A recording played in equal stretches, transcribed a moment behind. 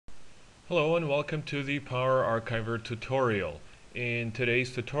Hello and welcome to the PowerArchiver tutorial. In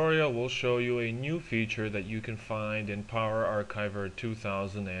today's tutorial we'll show you a new feature that you can find in PowerArchiver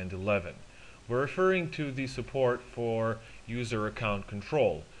 2011. We're referring to the support for user account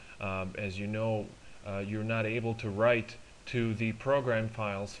control. As you know, you're not able to write to the program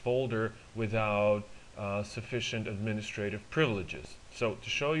files folder without sufficient administrative privileges. So to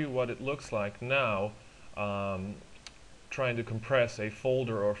show you what it looks like now, trying to compress a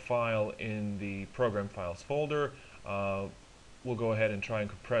folder or file in the program files folder, we'll go ahead and try and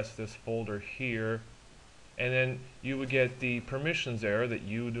compress this folder here, and then you would get the permissions error that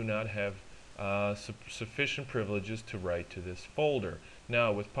you do not have sufficient privileges to write to this folder.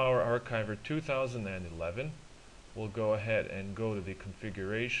 Now with PowerArchiver 2011, we'll go ahead and go to the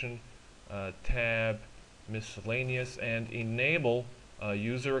configuration tab, miscellaneous, and enable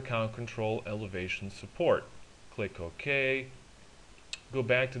user account control elevation support. Click OK. Go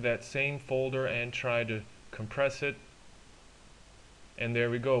back to that same folder and try to compress it. And there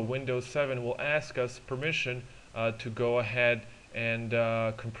we go. Windows 7 will ask us permission to go ahead and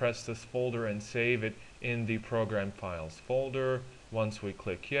compress this folder and save it in the program files folder. Once we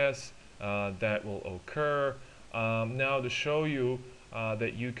click yes, that will occur. Now to show you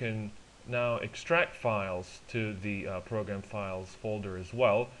that you can now extract files to the program files folder as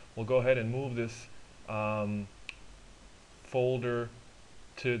well, we'll go ahead and move this folder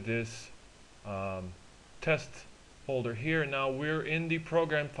to this test folder here. Now we're in the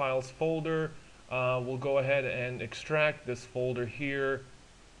program files folder. We'll go ahead and extract this folder here.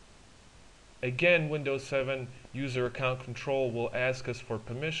 Again, Windows 7 user account control will ask us for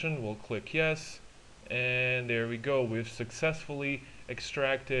permission. We'll click yes, and there we go. We've successfully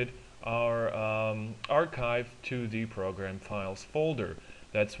extracted our archive to the program files folder.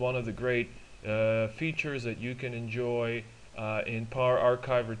 That's one of the great features that you can enjoy in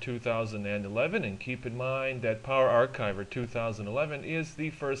PowerArchiver 2011, and keep in mind that PowerArchiver 2011 is the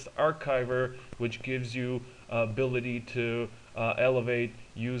first archiver which gives you ability to elevate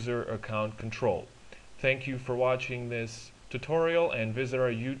user account control. Thank you for watching this tutorial, and visit our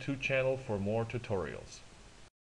YouTube channel for more tutorials.